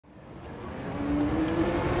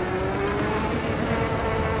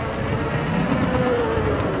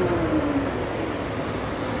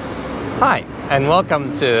Hi, and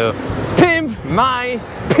welcome to Pimp My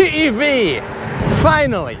PEV,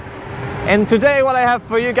 finally! And today what I have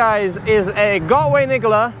for you guys is a GotWay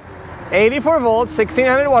Nikola 84 volt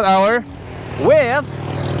 1600 watt hour with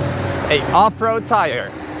a off-road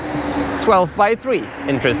tire, 12x3,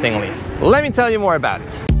 interestingly. Let me tell you more about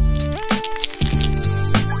it.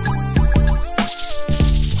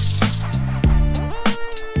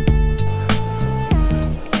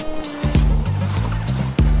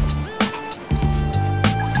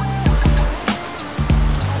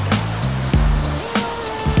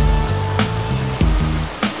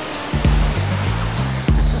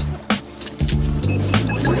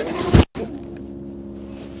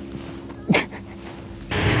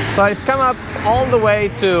 So I've come up all the way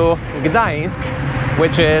to Gdańsk,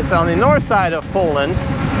 which is on the north side of Poland,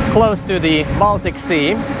 close to the Baltic Sea,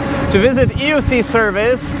 to visit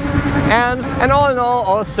EUCService and all in all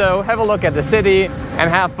also have a look at the city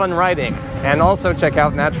and have fun riding, and also check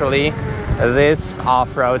out naturally this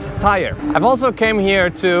off-road tire. I've also came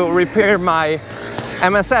here to repair my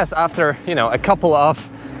MSS after, a couple of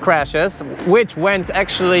crashes, which went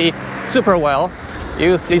actually super well.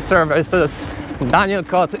 EUCService's Daniel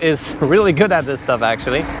Kot is really good at this stuff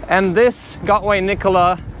actually. And this GotWay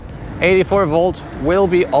Nikola 84 volt will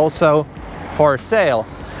be also for sale.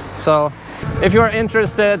 So if you're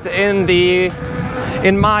interested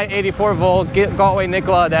in my 84 volt GotWay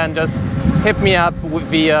Nikola, then just hit me up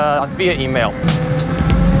via email.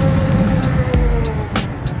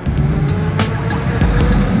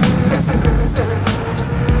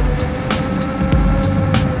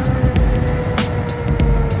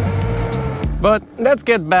 But let's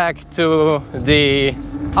get back to the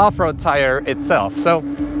off-road tire itself. So,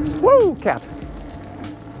 woo, cat.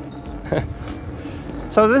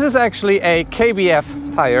 So this is actually a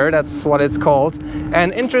KBF tire, that's what it's called.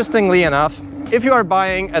 And interestingly enough, if you are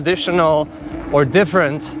buying additional or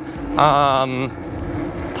different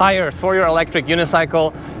tires for your electric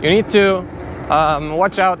unicycle, you need to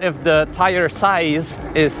watch out if the tire size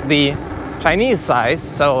is the Chinese size,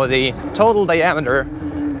 so the total diameter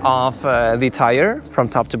of the tire from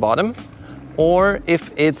top to bottom, or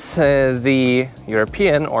if it's the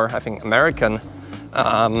European or I think American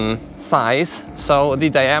size, so the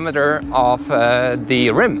diameter of the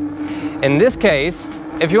rim. In this case,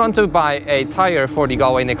 if you want to buy a tire for the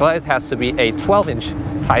GotWay Nikola, it has to be a 12-inch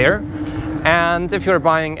tire, and if you're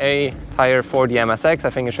buying a tire for the MSX, I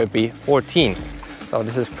think it should be 14. So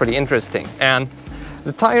this is pretty interesting. And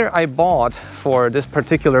the tire I bought for this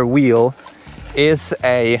particular wheel is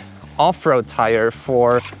a off-road tire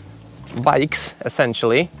for bikes,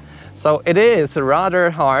 essentially. So it is rather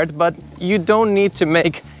hard, but you don't need to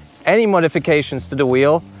make any modifications to the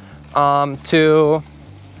wheel oh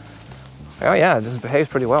yeah, this behaves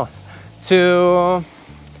pretty well.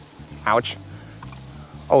 Ouch.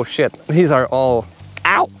 Oh shit, these are all,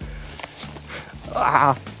 ow!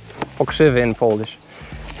 Pokrzywy in Polish.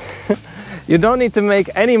 You don't need to make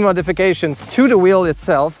any modifications to the wheel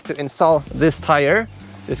itself to install this tire,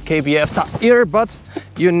 this KBF tire, but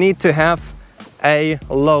you need to have a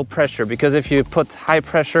low pressure, because if you put high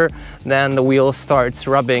pressure, then the wheel starts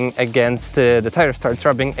rubbing against, the tire starts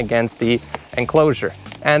rubbing against the enclosure.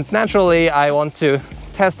 And naturally, I want to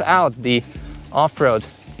test out the off-road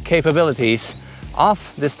capabilities of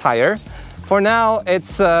this tire. For now,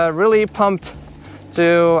 it's really pumped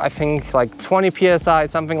to, I think, like 20 PSI,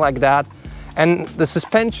 something like that. And the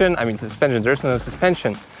suspension, there's no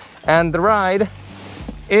suspension. And the ride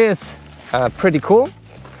is pretty cool.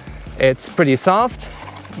 It's pretty soft,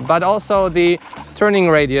 but also the turning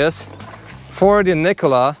radius for the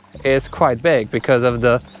Nikola is quite big because of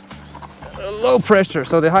the low pressure.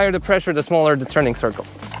 So the higher the pressure, the smaller the turning circle.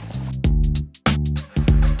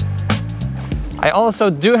 I also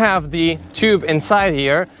do have the tube inside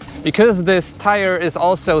here, because this tire is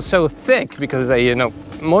also so thick, because it's a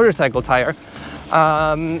motorcycle tire.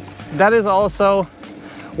 That is also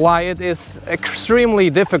why it is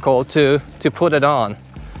extremely difficult to put it on.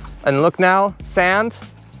 And look now, sand,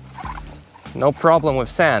 no problem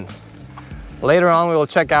with sand. Later on we will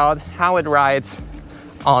check out how it rides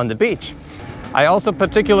on the beach. I also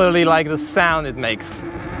particularly like the sound it makes.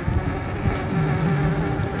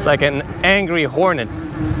 It's like an angry hornet.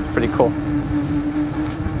 It's pretty cool.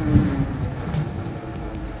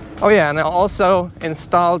 Oh yeah, and I also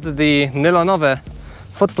installed the Nylonove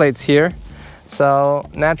footplates here. So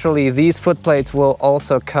naturally these footplates will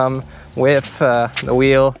also come with the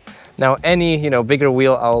wheel. Now any bigger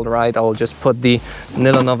wheel I'll ride, I'll just put the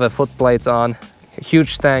Nylonove footplates on.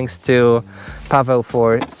 Huge thanks to Pavel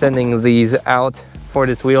for sending these out for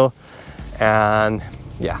this wheel, and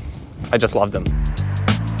yeah, I just love them.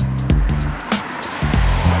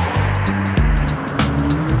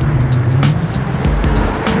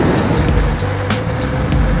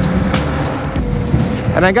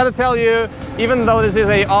 And I gotta tell you, even though this is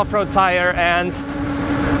a off-road tire and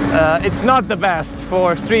it's not the best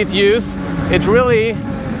for street use, it really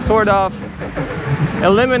sort of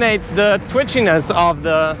eliminates the twitchiness of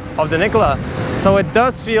the Nikola. So it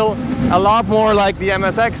does feel a lot more like the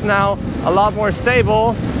MSX now, a lot more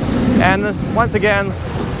stable, and once again,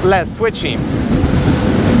 less twitchy.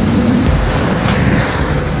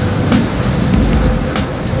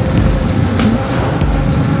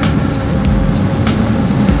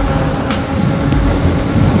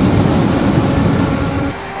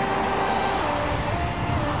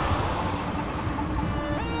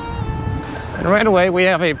 And right away we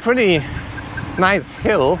have a pretty nice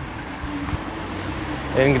hill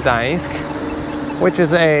in Gdańsk, which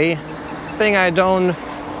is a thing I don't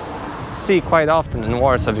see quite often in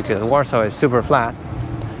Warsaw, because Warsaw is super flat.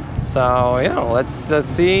 So, you know, let's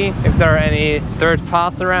see if there are any dirt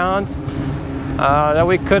paths around that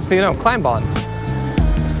we could, you know, climb on.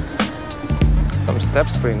 Some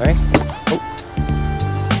steps, pretty nice. Oh.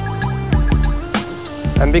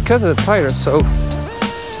 And because the tire is so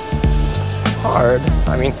hard,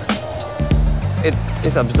 I mean,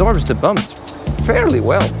 it absorbs the bumps fairly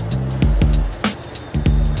well.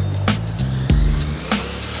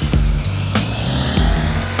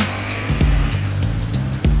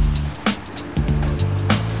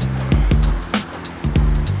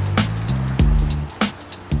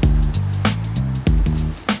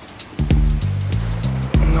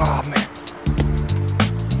 Oh man.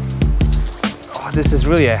 Oh, this is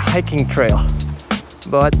really a hiking trail.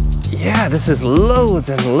 But yeah, this is loads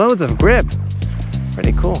and loads of grip.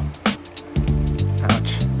 Pretty cool.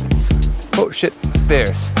 Ouch. Oh shit,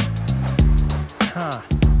 stairs. Huh.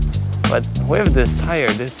 But with this tire,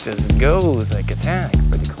 this just goes like a tank.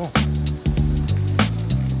 Pretty cool.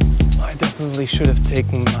 I definitely should have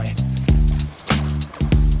taken my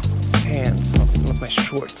pants off, not my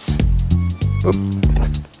shorts. Oop.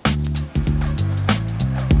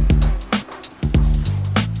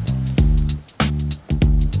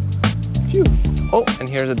 Phew. Oh, and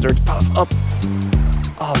here's a dirt path up.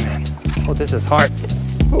 Oh man, oh, this is hard.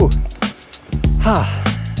 Ooh.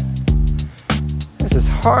 This is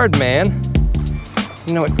hard, man.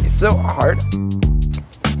 You know, it'd be so hard.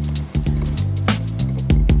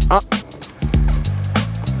 Oh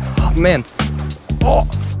man. Oh.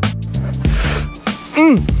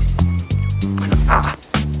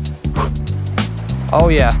 Oh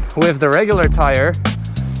yeah, with the regular tire,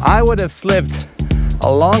 I would have slipped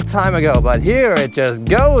a long time ago, but here it just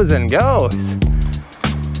goes and goes.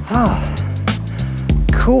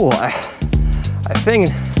 Cool. I think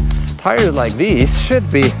tires like these should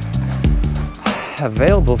be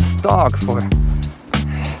available stock for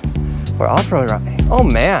off-road riding. Oh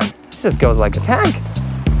man, this just goes like a tank.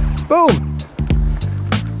 Boom!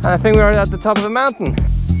 And I think we're at the top of the mountain.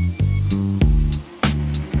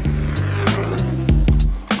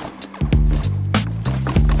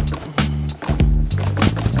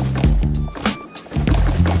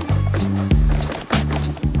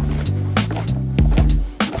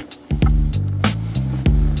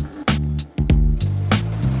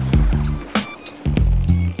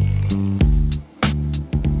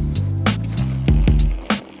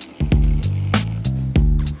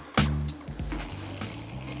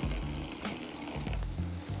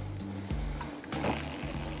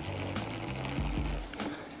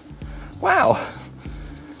 Wow,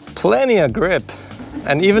 plenty of grip.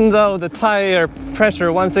 And even though the tire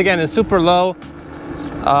pressure once again is super low,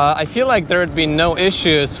 I feel like there'd be no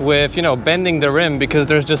issues with, you know, bending the rim, because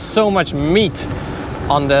there's just so much meat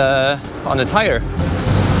on the tire.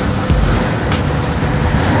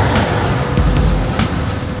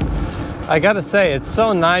 I gotta say, it's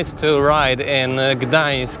so nice to ride in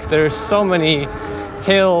Gdańsk. There's so many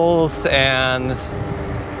hills and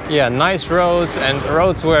yeah, nice roads, and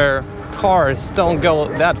roads where cars don't go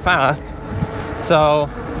that fast. So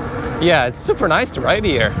yeah, it's super nice to ride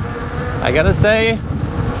here. I gotta say,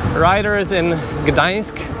 riders in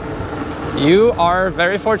Gdańsk, you are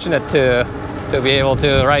very fortunate to be able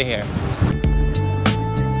to ride here.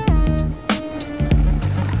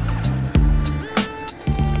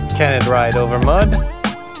 Can it ride over mud?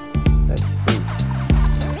 Let's see.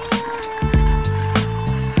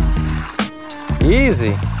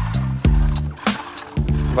 Easy.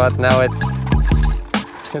 But now it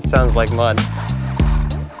sounds like mud.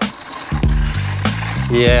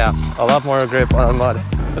 Yeah, a lot more grip on mud.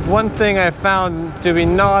 But one thing I found to be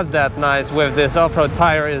not that nice with this off-road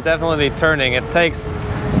tire is definitely turning.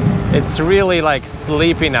 It's really like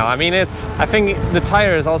sleepy now. I mean, I think the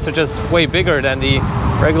tire is also just way bigger than the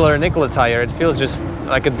regular Nikola tire. It feels just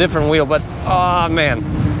like a different wheel, but oh man,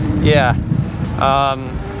 yeah.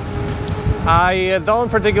 I don't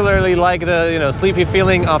particularly like the sleepy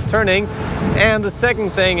feeling of turning, and the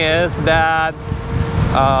second thing is that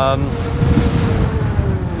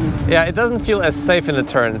yeah, it doesn't feel as safe in the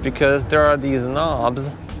turn because there are these knobs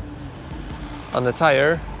on the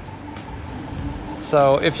tire.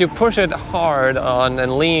 So if you push it hard on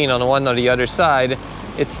and lean on one or the other side,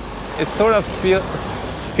 it sort of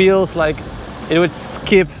feels like it would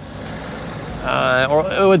skip or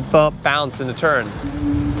it would bounce in the turn.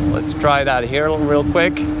 Let's try that here real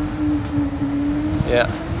quick. Yeah.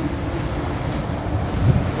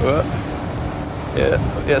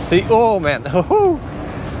 Yeah, see? Oh man.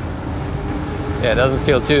 Yeah, it doesn't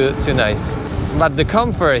feel too nice. But the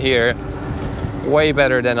comfort here, way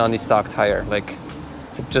better than on the stock tire. Like,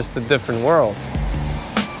 it's just a different world.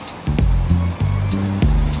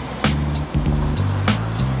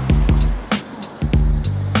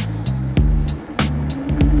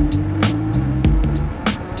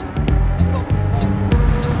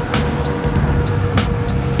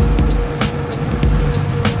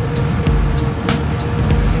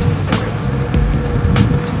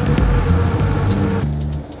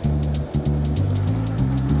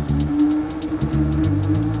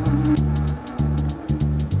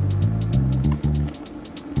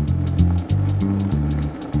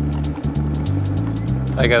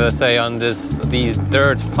 I gotta say, on these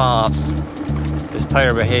dirt paths, this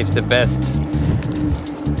tire behaves the best.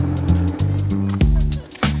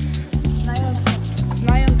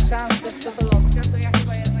 Znając szansę w Sobolowska, to ja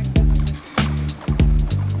chyba jednak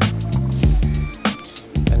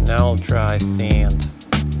And now I'll try sand.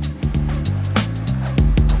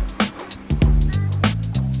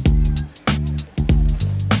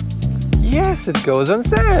 Yes, it goes on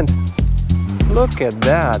sand. Look at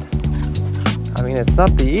that. I mean, it's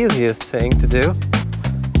not the easiest thing to do,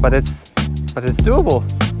 but it's doable.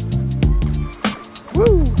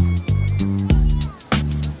 Woo!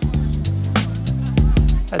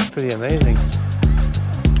 That's pretty amazing.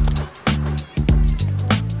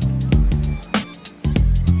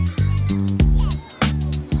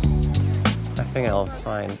 I think I'll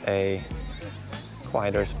find a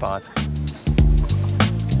quieter spot.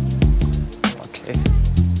 Okay.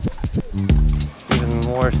 Even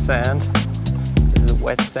more sand.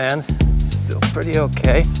 Wet sand, it's still pretty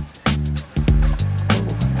okay. Ooh.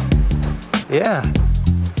 Yeah,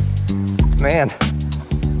 man.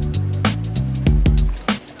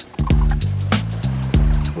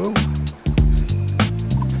 Ooh.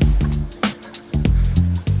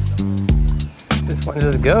 This one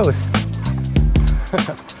just goes.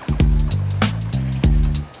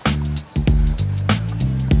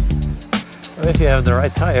 Well, if you have the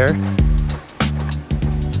right tire,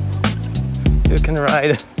 you can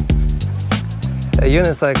ride a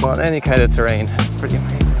unicycle on any kind of terrain. It's pretty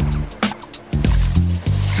amazing.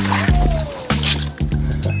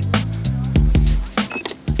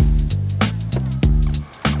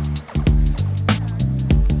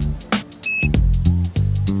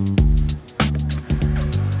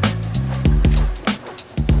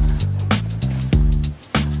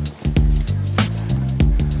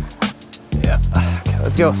 Yeah, okay,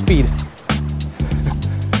 let's go, speed.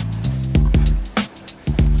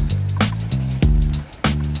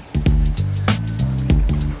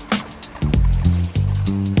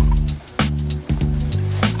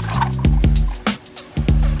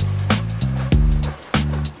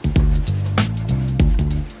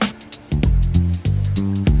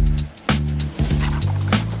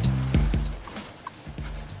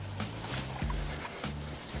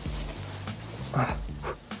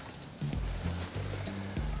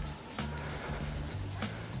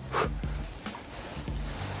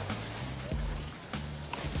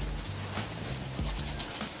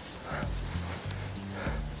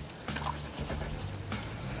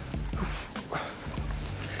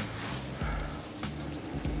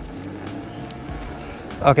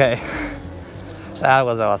 Okay, that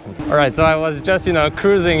was awesome. All right, so I was just,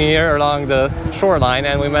 cruising here along the shoreline,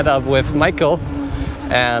 and we met up with Michael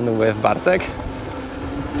and with Bartek,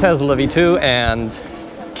 Tesla V2 and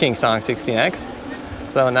King Song 16X.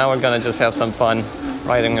 So now we're gonna just have some fun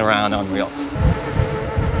riding around on wheels.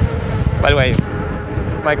 By the way,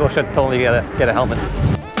 Michael should totally get a helmet.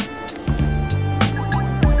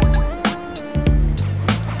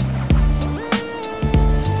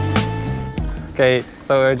 Okay,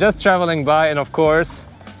 so we're just traveling by, and of course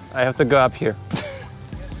I have to go up here.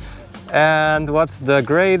 And what's the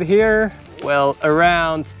grade here? Well,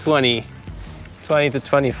 around 20 to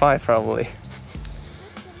 25 probably.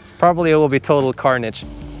 Probably it will be total carnage.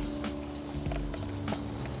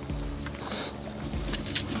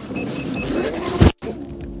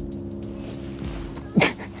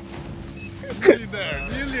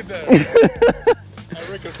 there.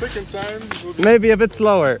 I reckon second time will be... Maybe a bit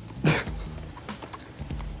slower.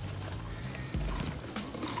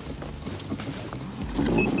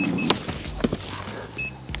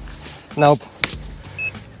 Nope.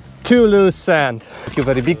 Too loose sand. You're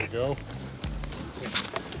very big. There we go.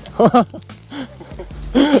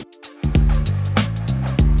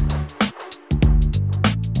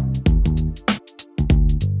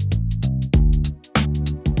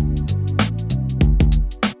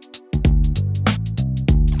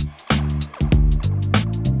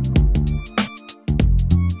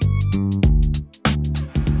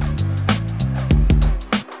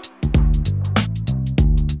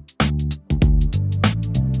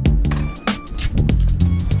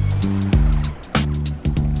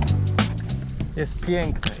 Jest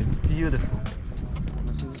piękne, it's beautiful.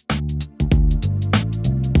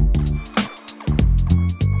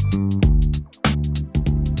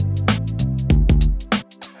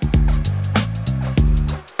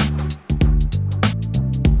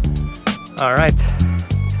 All right,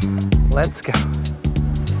 let's go.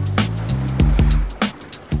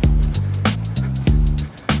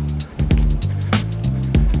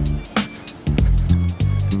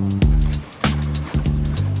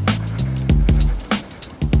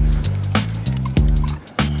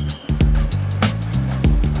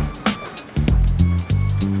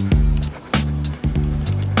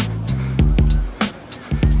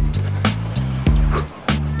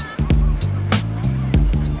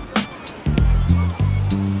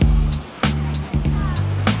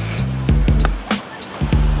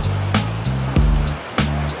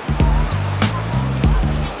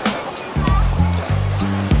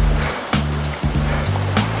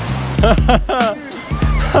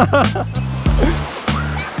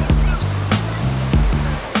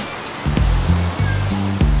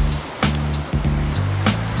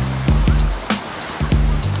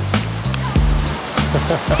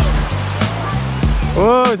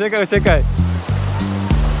 O, czekaj, czekaj.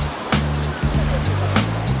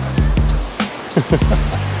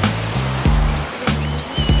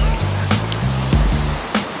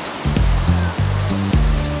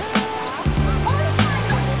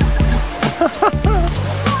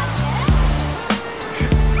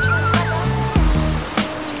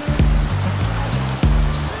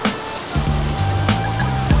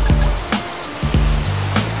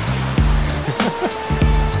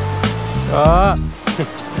 O.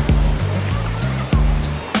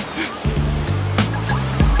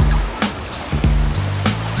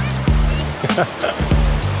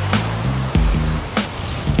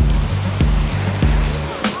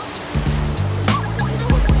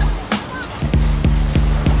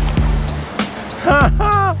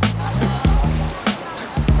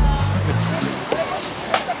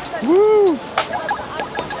 Woo.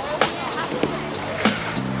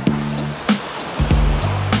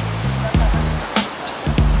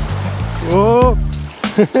 Oh.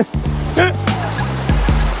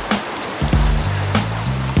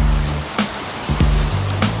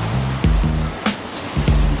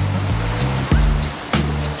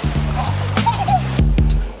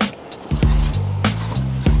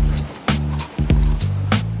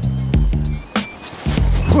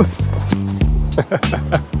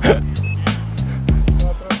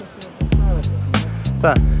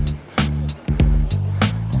 Tak.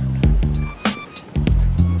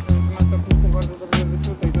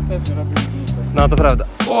 No to prawda.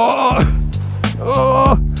 O!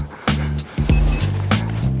 O!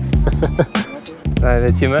 Daj,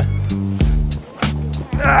 lecimy.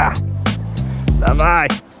 Ah! Dawaj!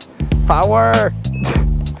 Power!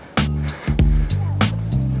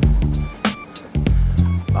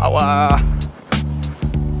 Power!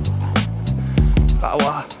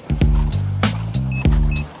 Power!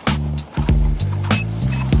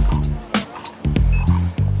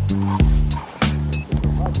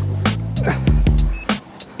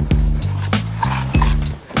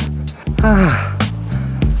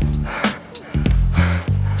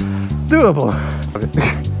 Doable.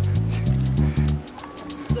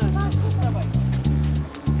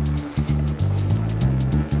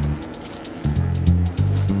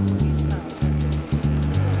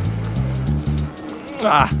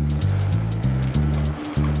 Ah.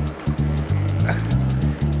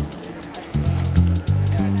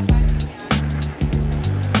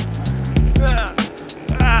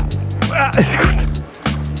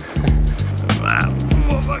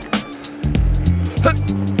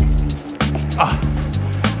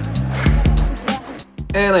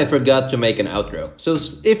 And I forgot to make an outro. So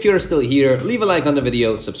if you're still here, leave a like on the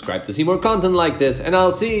video, subscribe to see more content like this, and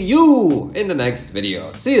I'll see you in the next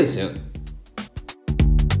video. See you soon.